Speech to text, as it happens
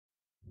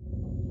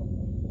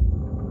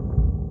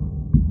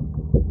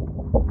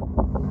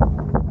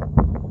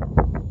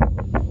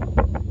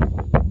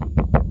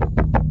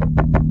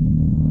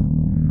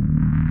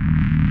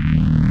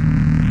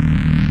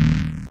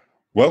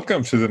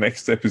Welcome to the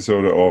next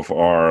episode of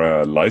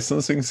our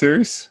licensing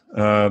series.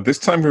 This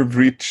time we've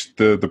reached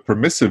the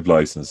permissive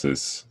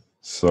licenses.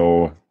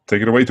 So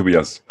take it away,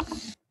 Tobias.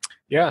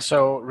 Yeah,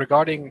 so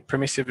regarding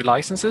permissive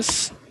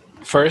licenses,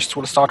 first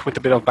we'll start with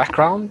a bit of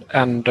background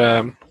and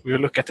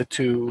we'll look at the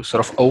two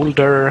sort of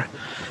older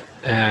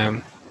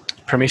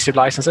permissive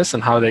licenses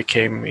and how they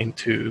came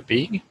into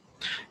being.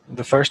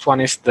 The first one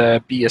is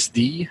the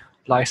BSD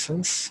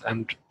license,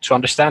 and to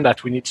understand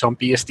that we need some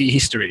BSD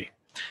history.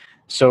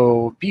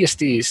 So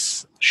BSD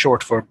is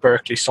short for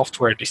Berkeley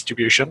Software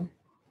Distribution.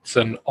 It's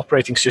an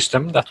operating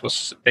system that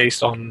was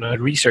based on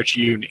Research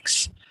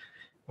Unix,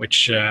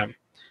 which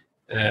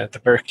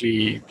the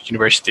Berkeley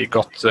University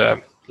got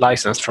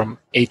licensed from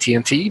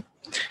AT&T.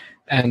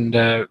 And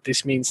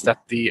this means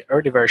that the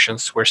early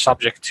versions were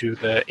subject to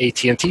the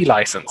AT&T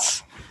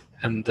license.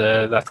 And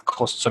that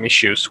caused some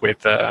issues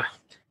with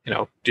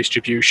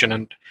distribution,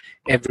 and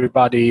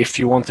everybody, if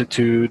you wanted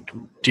to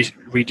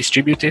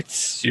redistribute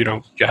it,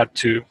 you had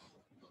to,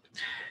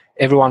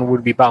 everyone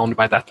would be bound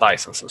by that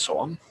license and so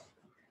on.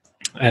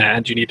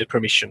 And you needed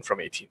permission from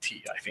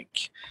AT&T, I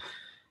think.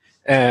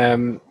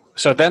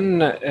 So then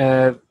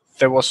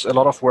there was a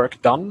lot of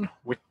work done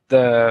with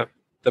the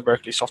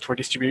Berkeley software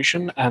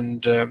distribution,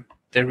 and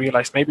they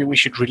realized maybe we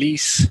should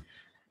release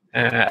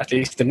at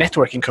least the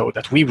networking code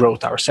that we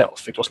wrote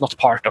ourselves. It was not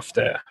part of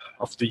the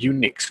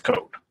Unix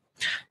code.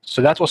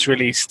 So that was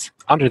released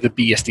under the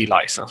BSD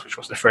license, which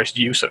was the first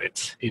use of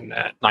it in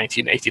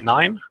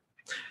 1989.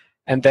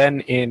 And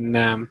then in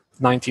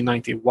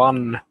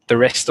 1991, the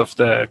rest of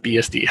the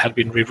BSD had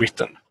been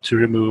rewritten to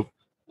remove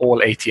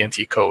all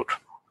AT&T code,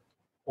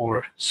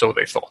 or so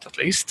they thought at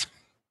least.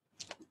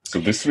 So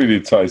this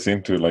really ties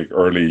into like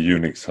early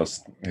Unix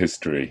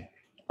history.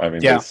 I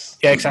mean, yeah,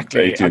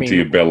 exactly.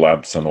 AT&T, Bell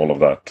Labs, and all of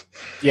that.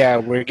 Yeah,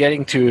 we're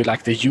getting to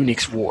like the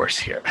Unix wars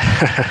here.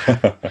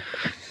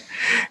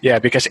 Yeah,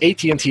 because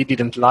AT&T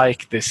didn't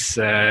like this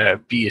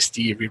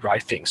BSD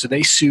rewrite thing, so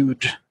they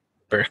sued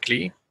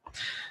Berkeley.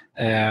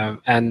 In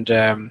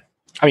the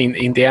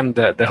end,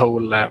 the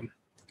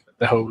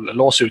whole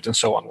lawsuit and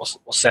so on was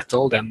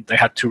settled, and they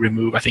had to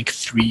remove, I think,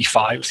 3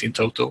 files in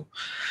total,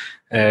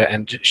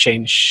 and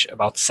change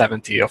about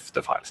 70 of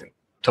the files in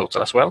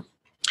total as well.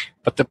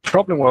 But the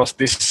problem was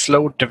this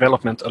slowed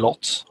development a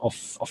lot of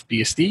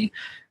BSD,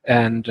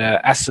 and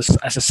as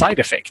a side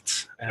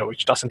effect,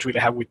 which doesn't really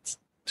have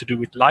to do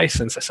with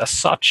licenses as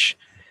such,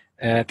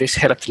 this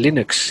helped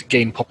Linux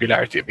gain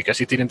popularity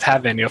because it didn't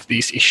have any of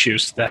these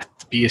issues that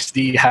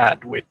BSD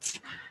had with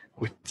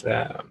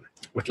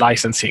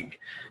licensing,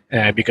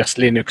 because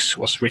Linux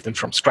was written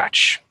from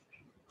scratch.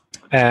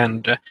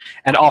 And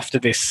after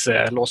this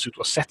lawsuit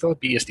was settled,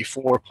 BSD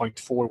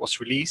 4.4 was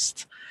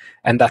released,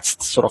 and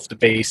that's sort of the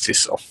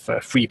basis of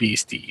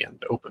FreeBSD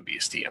and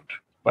OpenBSD and,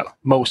 well,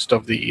 most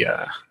of the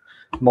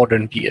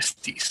modern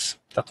BSDs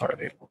that are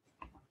available.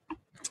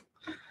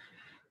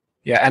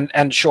 Yeah,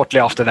 and shortly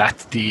after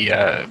that,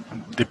 the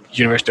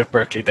University of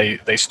Berkeley,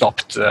 they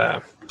stopped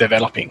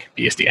developing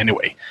BSD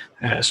anyway.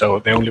 So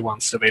the only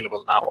ones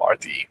available now are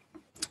the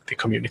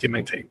community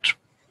maintained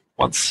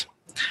ones.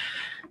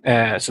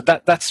 So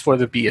that's for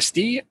the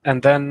BSD,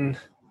 and then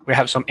we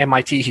have some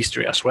MIT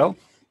history as well.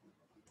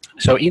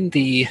 So in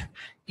the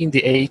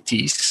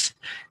 80s,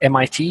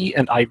 MIT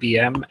and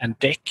IBM and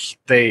DEC,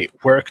 they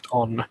worked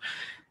on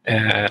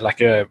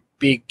like a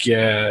big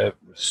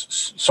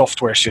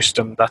software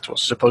system that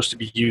was supposed to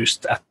be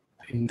used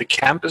in the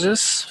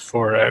campuses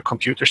for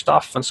computer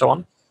stuff and so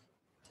on.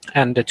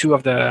 And the two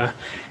of the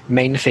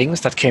main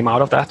things that came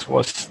out of that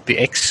was the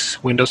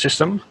X Windows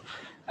system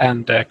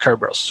and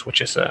Kerberos,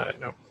 which is a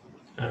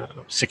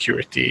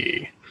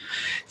security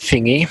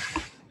thingy.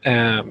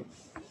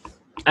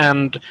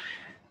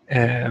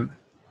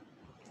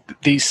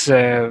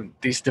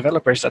 These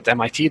developers at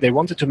MIT, they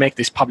wanted to make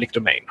this public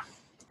domain,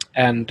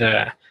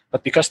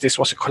 but because this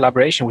was a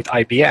collaboration with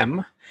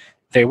IBM,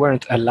 they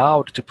weren't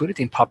allowed to put it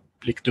in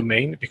public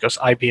domain because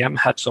IBM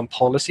had some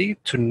policy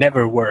to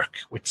never work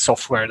with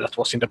software that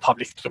was in the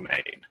public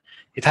domain.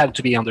 It had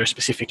to be under a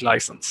specific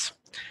license.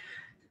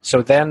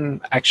 So then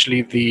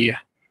actually the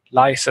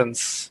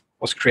license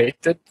was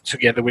created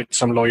together with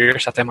some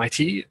lawyers at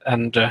MIT,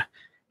 and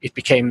it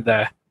became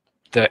the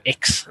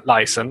X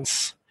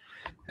license.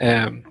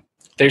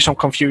 There's some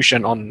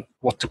confusion on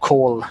what to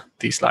call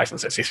these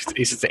licenses.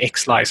 Is it the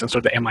X license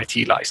or the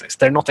MIT license?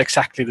 They're not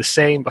exactly the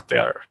same, but they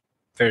are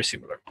very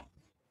similar.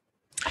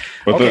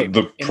 But okay,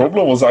 the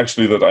problem was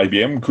actually that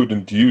IBM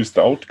couldn't use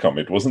the outcome.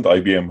 It wasn't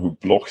IBM who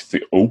blocked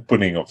the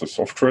opening of the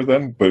software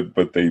then,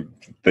 but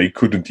they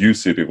couldn't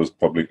use it. It was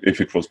public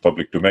if it was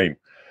public domain.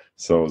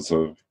 So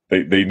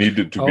they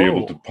needed to be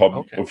able to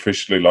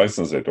officially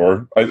license it.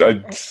 Or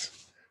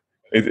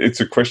it's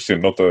a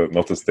question, not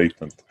a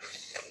statement.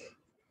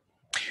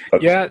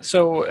 Yeah.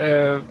 So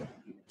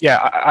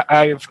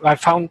I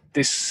found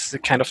this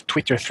kind of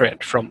Twitter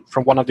thread from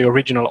one of the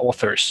original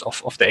authors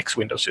of the X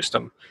Windows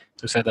system,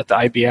 who said that the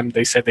IBM,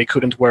 they said they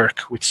couldn't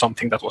work with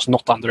something that was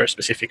not under a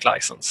specific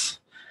license.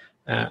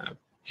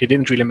 He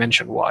didn't really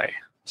mention why,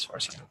 as far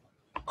as I know.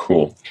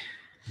 Cool.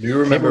 Do you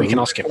remember? Maybe we can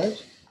ask him.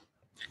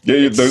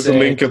 Yeah, there's a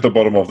link at the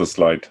bottom of the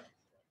slide.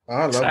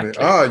 Ah, lovely.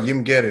 Exactly.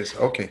 Jim Geddes.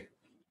 Okay.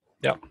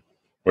 Yeah.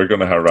 We're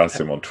going to harass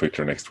him on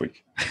Twitter next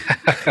week.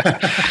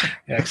 Yeah,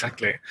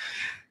 exactly.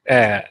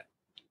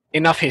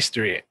 Enough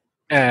history.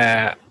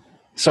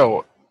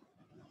 So,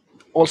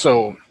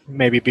 also,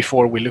 maybe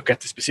before we look at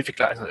the specific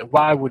license,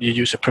 why would you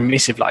use a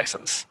permissive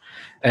license?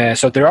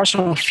 So there are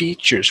some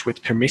features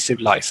with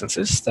permissive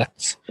licenses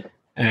that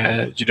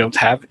you don't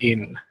have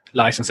in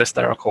licenses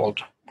that are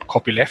called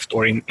copyleft,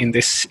 or in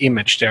this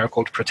image they are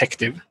called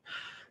protective.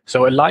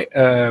 So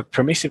a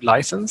permissive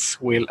license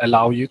will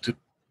allow you to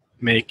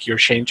make your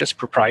changes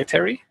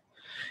proprietary.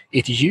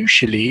 It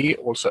usually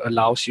also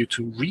allows you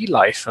to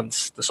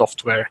relicense the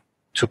software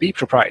to be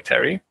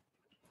proprietary.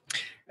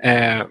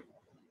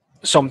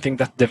 Something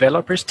that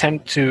developers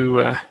tend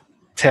to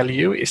tell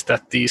you is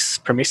that these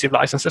permissive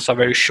licenses are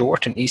very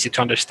short and easy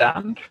to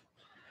understand,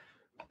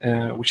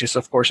 which is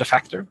of course a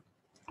factor.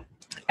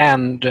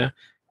 And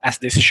as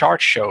this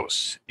chart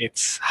shows,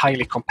 it's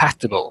highly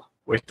compatible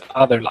with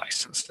other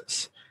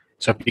licenses.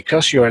 So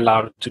because you're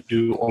allowed to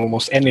do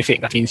almost anything,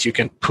 that means you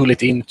can pull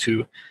it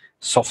into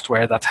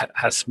software that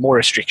has more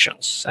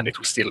restrictions and it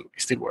will still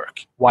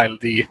work, while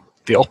the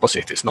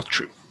opposite is not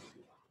true.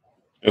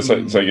 Yes,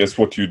 so I guess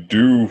what you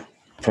do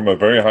from a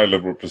very high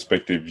level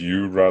perspective,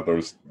 you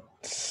rather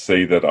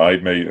say that I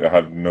may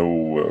have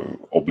no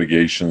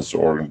obligations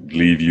or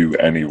leave you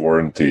any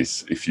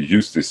warranties if you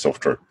use this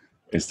software,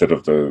 instead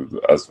of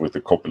as with the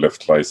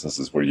copyleft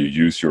licenses where you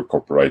use your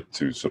copyright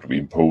to sort of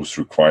impose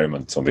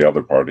requirements on the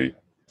other party.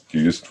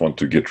 You just want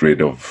to get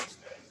rid of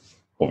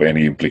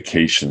any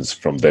implications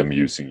from them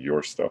using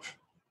your stuff.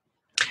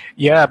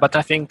 Yeah, but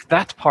I think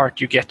that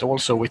part you get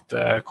also with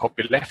the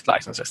copyleft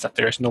licenses, that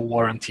there is no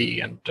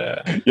warranty and.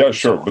 Yeah,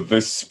 sure, but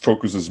this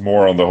focuses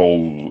more on the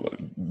whole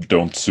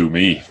 "don't sue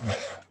me,"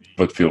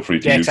 but feel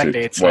free to use exactly.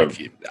 it. It's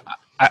like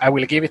I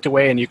will give it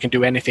away and you can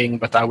do anything,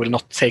 but I will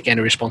not take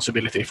any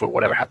responsibility for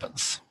whatever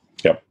happens.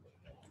 Yeah.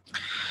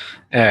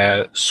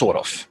 Sort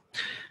of.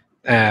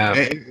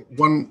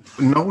 One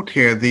note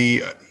here: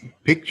 the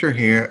picture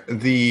here,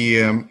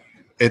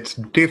 it's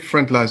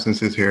different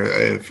licenses here,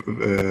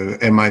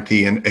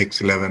 MIT and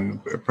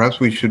X11. Perhaps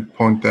we should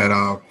point that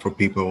out for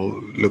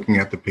people looking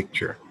at the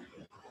picture.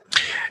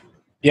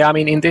 Yeah, I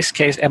mean, in this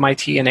case,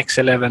 MIT and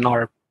X11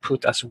 are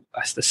put as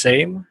the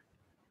same.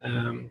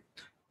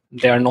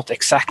 They are not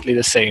exactly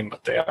the same,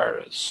 but they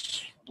are,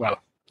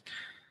 well...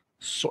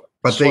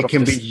 But they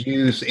can be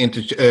used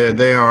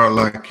they are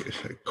like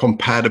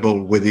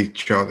compatible with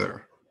each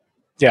other.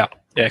 Yeah,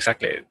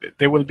 exactly.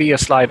 There will be a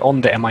slide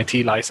on the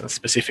MIT license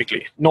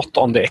specifically, not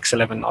on the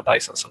X11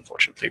 license,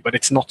 unfortunately, but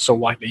it's not so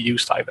widely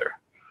used either.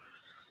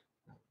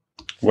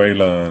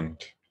 Wayland.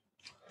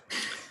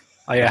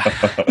 Oh, yeah.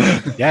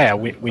 Yeah,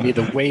 we need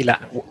a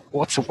Wayland.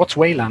 What's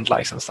Wayland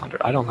licensed under?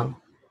 I don't know.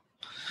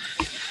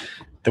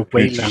 The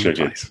Wayland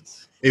license.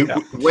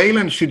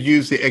 Wayland should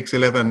use the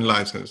X11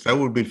 license. That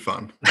would be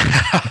fun.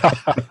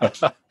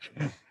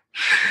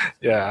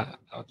 Yeah,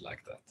 I would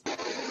like that.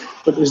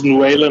 But isn't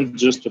Wayland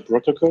just a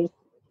protocol?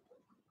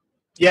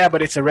 Yeah,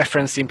 but it's a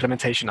reference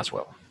implementation as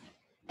well.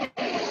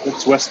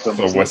 It's Western.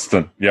 So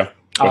Western, yeah.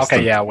 Western.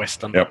 Okay, yeah,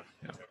 Western. Yeah.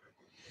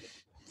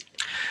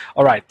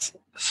 All right.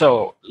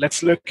 So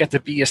let's look at the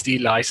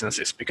BSD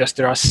licenses, because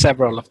there are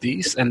several of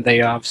these and they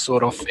have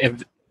sort of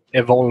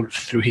evolved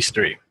through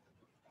history.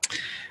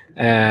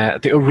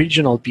 The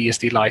original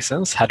BSD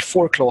license had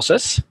 4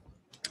 clauses,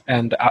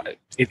 and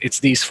it's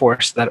these four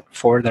that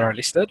are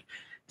listed.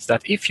 It's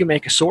that if you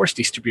make a source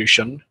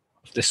distribution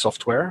of this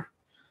software,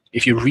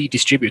 if you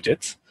redistribute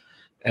it,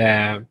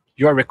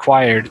 you are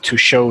required to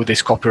show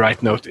this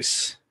copyright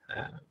notice.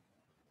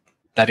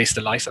 That is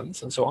the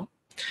license, and so on.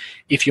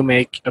 If you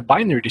make a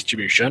binary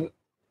distribution,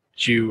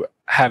 you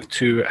have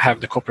to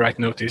have the copyright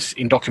notice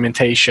in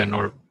documentation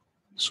or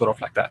sort of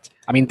like that.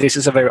 I mean, this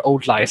is a very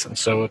old license,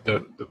 so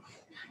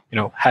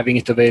having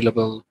it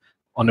available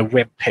on a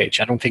web page,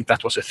 I don't think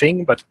that was a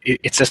thing, but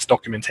it says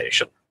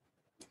documentation.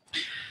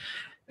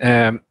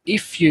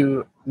 If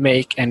you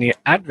make any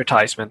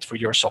advertisement for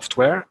your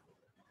software,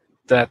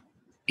 that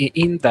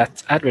in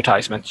that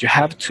advertisement you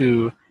have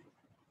to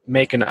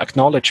make an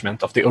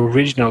acknowledgement of the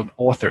original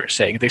author,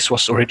 saying this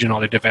was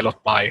originally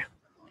developed by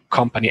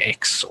company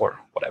X or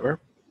whatever.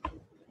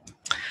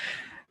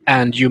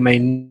 And you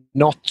may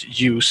not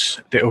use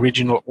the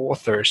original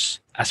authors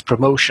as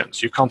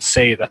promotions. You can't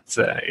say that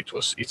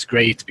it's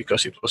great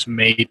because it was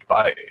made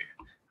by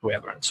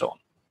whoever and so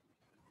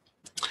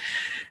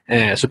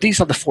on. So these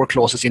are the 4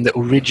 clauses in the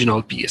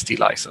original BSD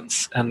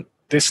license, and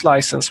this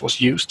license was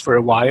used for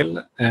a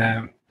while.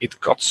 It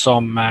got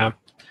some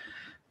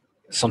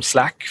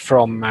slack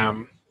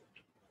from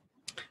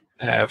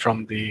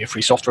the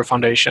Free Software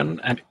Foundation,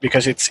 and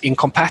because it's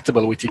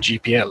incompatible with the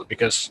GPL,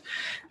 because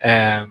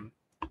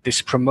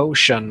this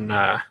promotion,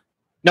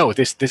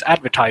 this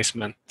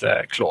advertisement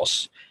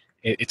clause,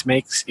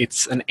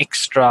 it's an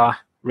extra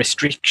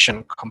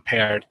restriction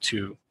compared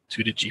to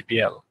the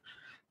GPL.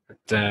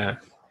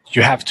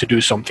 You have to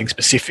do something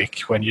specific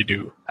when you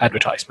do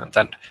advertisement,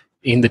 and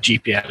in the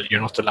GPL you're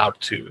not allowed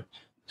to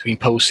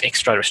impose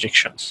extra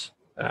restrictions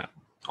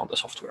on the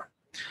software.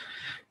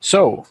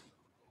 So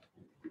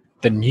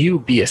the new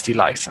BSD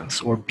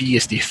license, or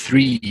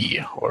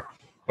BSD3, or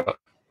well,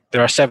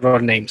 there are several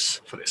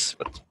names for this,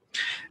 but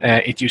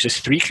it uses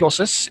 3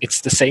 clauses.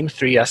 It's the same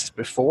 3 as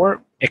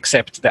before,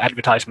 except the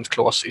advertisement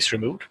clause is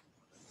removed.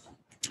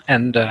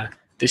 And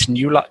this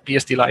new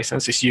BSD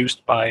license is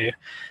used by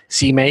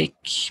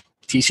CMake,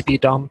 TCP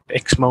dump,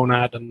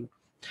 Xmonad, and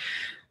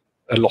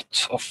a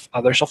lot of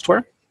other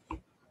software.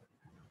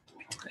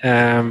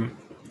 And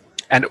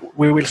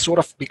we will sort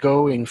of be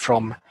going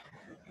from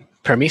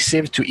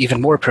permissive to even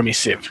more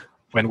permissive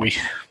when we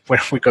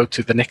go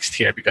to the next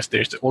here, because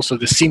there's also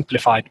the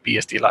simplified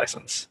BSD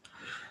license,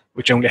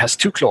 which only has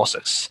 2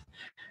 clauses.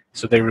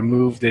 So they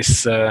remove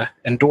this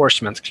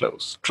endorsement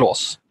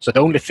clause. So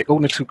the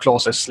only 2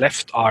 clauses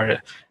left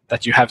are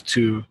that you have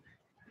to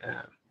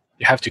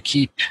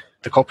keep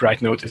the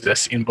copyright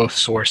notices in both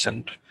source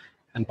and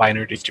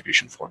binary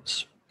distribution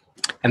forms.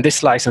 And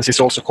this license is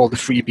also called the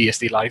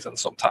FreeBSD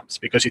license sometimes,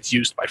 because it's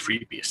used by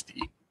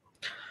FreeBSD.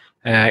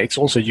 It's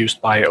also used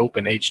by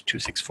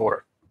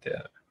OpenH264,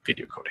 the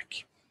video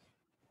codec.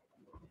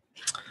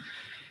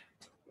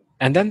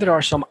 And then there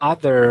are some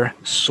other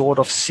sort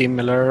of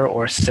similar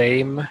or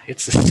same.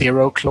 It's a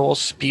 0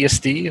 clause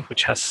BSD,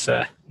 which has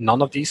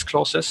none of these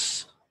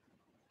clauses.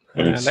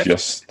 And it's left.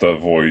 just a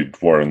void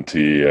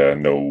warranty,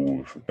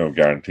 no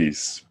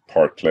guarantees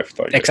part left,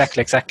 I guess.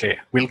 Exactly.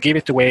 We'll give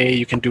it away.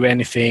 You can do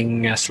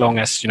anything as long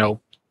as,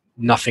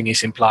 nothing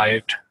is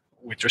implied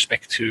with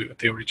respect to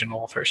the original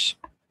authors.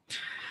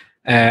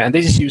 And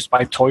this is used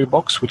by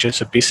Toybox, which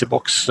is a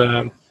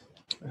BusyBox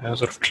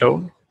sort of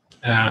clone.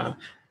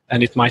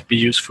 And it might be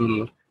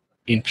useful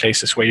in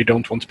places where you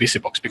don't want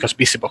BusyBox, because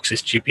BusyBox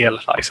is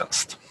GPL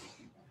licensed.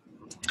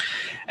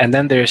 And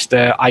then there's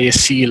the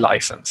ISC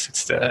license.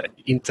 It's the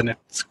Internet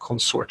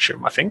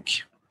Consortium, I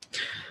think.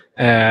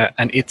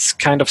 And it's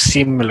kind of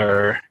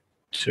similar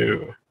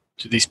to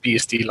these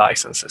BSD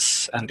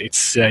licenses, and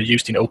it's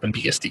used in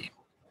OpenBSD.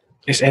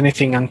 Is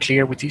anything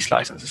unclear with these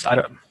licenses?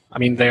 I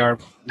mean, they are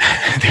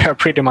they are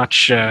pretty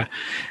much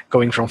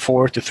going from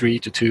 4 to 3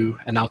 to 2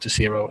 and now to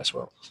 0 as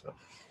well. So.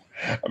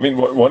 I mean,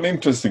 one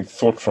interesting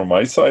thought from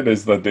my side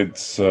is that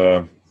it's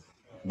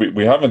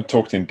we haven't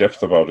talked in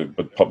depth about it,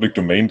 but public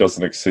domain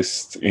doesn't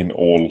exist in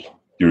all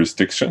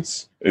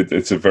jurisdictions.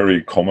 It's a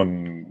very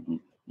common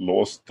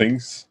law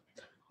things.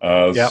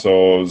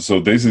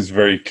 So this is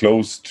very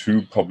close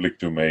to public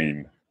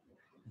domain,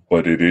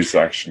 but it is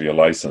actually a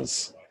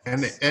license.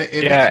 And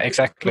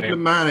exactly.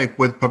 Problematic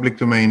with public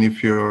domain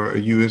if you're a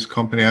US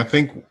company. I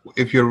think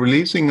if you're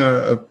releasing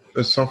a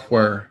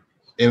software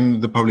in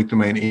the public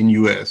domain in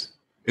US,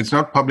 it's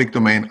not public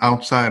domain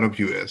outside of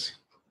US.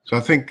 So I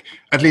think,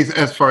 at least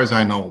as far as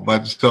I know,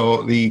 but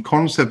so the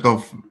concept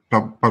of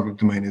public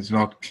domain is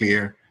not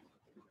clear,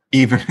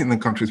 even in the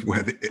countries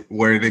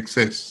where it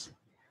exists.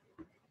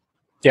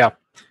 Yeah.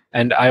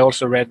 And I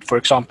also read, for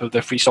example,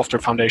 the Free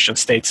Software Foundation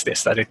states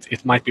this, that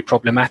it might be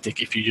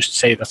problematic if you just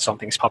say that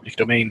something is public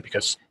domain,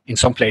 because in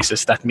some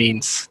places that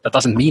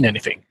doesn't mean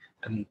anything.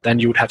 And then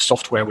you would have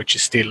software which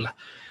is still,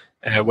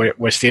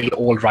 where still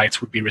all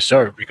rights would be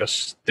reserved,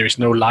 because there is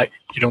no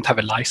you don't have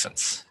a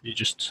license.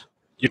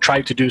 You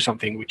try to do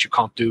something which you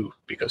can't do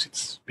because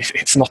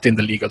it's not in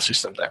the legal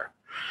system there.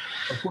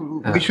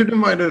 We should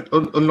invite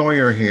a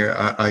lawyer here,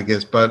 I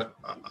guess, but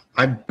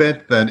I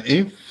bet that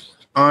if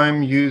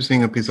I'm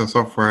using a piece of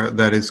software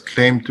that is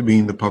claimed to be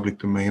in the public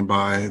domain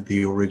by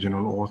the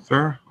original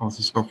author of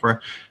the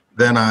software,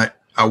 then I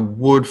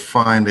would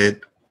find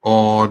it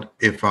odd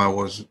if I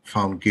was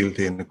found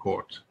guilty in the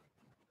court.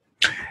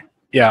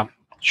 Yeah,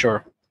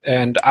 sure.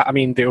 And I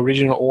mean, the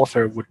original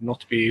author would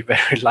not be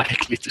very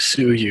likely to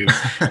sue you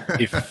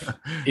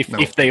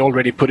if they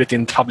already put it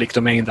in public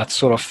domain. That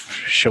sort of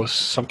shows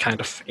some kind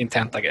of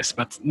intent, I guess.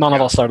 But none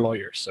of us are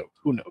lawyers, so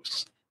who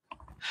knows?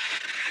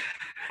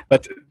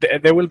 But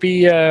there will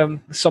be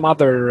some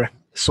other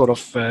sort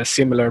of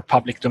similar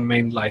public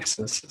domain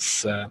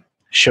licenses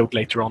showed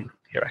later on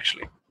here,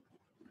 actually.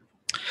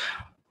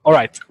 All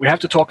right, we have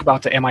to talk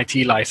about the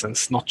MIT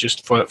license, not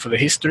just for the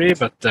history,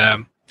 but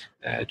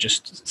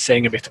just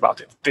saying a bit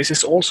about it. This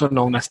is also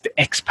known as the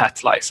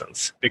expat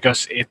license,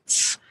 because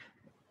it's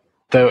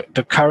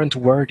the current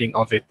wording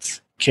of it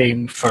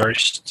came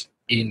first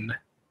in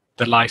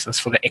the license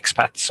for the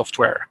expat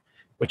software,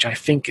 which I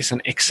think is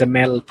an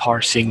XML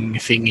parsing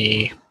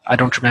thingy. I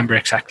don't remember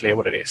exactly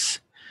what it is.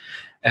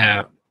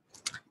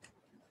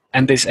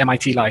 And this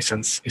MIT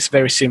license is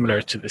very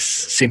similar to this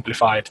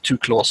simplified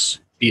 2-clause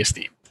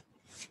BSD.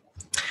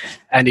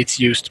 And it's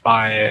used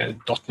by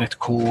 .NET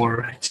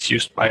Core, it's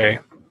used by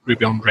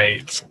Ruby on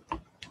Rails,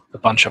 a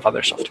bunch of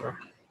other software.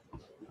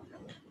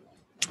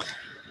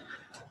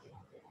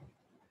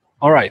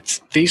 All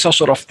right, these are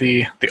sort of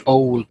the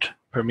old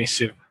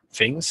permissive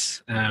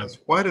things. There's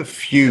quite a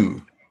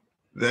few.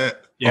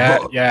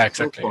 Yeah,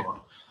 exactly.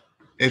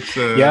 It's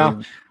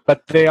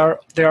but they are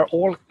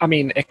all, I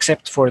mean,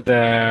 except for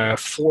the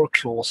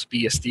 4-clause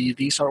BSD,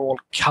 these are all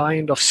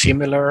kind of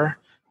similar,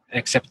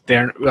 except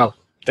they're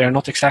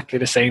not exactly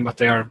the same, but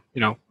they are,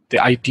 the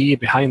idea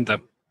behind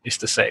them is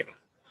the same.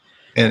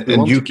 And We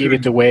want you to give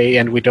it away,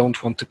 and we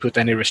don't want to put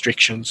any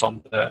restrictions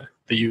on the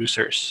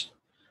users.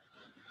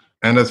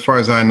 And as far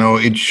as I know,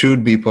 it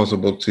should be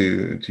possible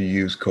to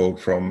use code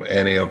from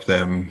any of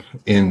them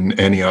in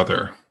any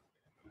other.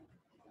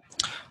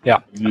 Yeah,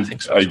 I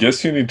think so. I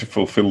guess you need to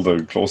fulfill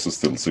the clauses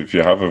still. So if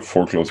you have a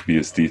for-clause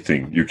BSD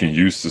thing, you can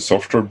use the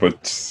software,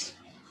 but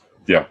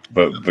yeah,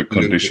 the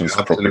conditions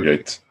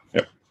propagate.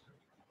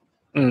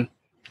 Yeah.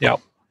 Yeah.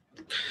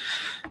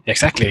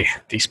 Exactly.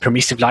 These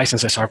permissive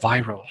licenses are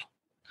viral.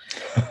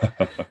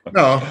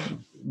 No,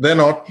 they're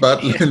not,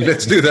 but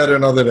let's do that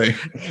another day.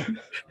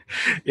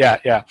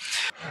 Yeah.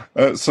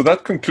 So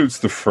that concludes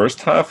the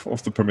first half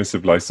of the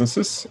permissive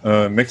licenses.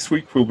 Next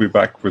week, we'll be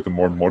back with the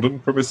more modern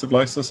permissive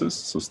licenses,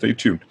 so stay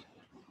tuned.